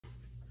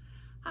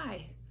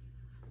Hi,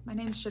 my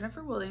name is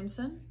Jennifer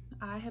Williamson.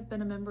 I have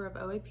been a member of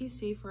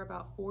OAPC for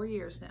about 4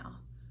 years now.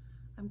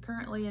 I'm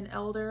currently an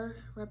elder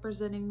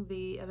representing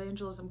the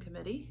Evangelism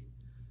Committee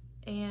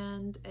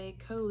and a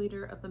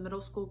co-leader of the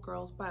Middle School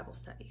Girls Bible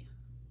Study.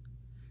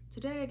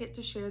 Today I get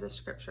to share the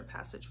scripture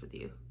passage with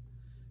you.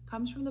 It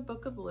comes from the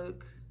book of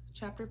Luke,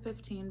 chapter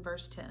 15,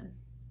 verse 10.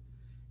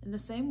 In the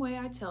same way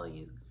I tell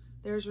you,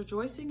 there is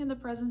rejoicing in the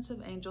presence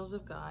of angels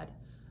of God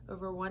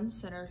over one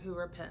sinner who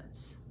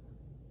repents.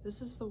 This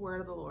is the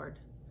word of the Lord.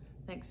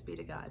 Thanks be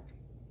to God.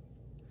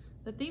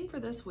 The theme for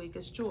this week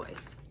is joy.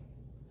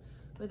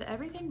 With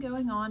everything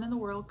going on in the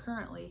world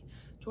currently,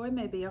 joy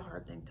may be a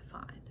hard thing to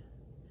find.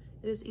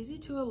 It is easy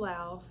to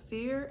allow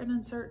fear and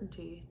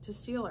uncertainty to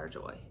steal our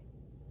joy.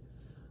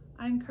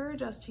 I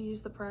encourage us to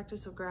use the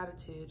practice of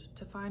gratitude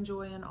to find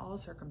joy in all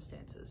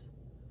circumstances.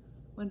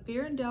 When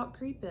fear and doubt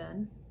creep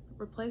in,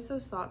 replace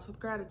those thoughts with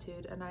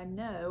gratitude, and I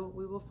know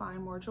we will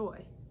find more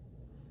joy.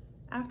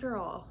 After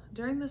all,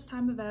 during this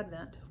time of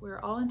Advent, we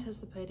are all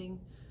anticipating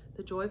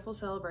the joyful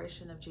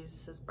celebration of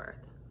Jesus'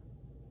 birth.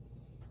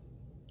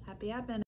 Happy Advent!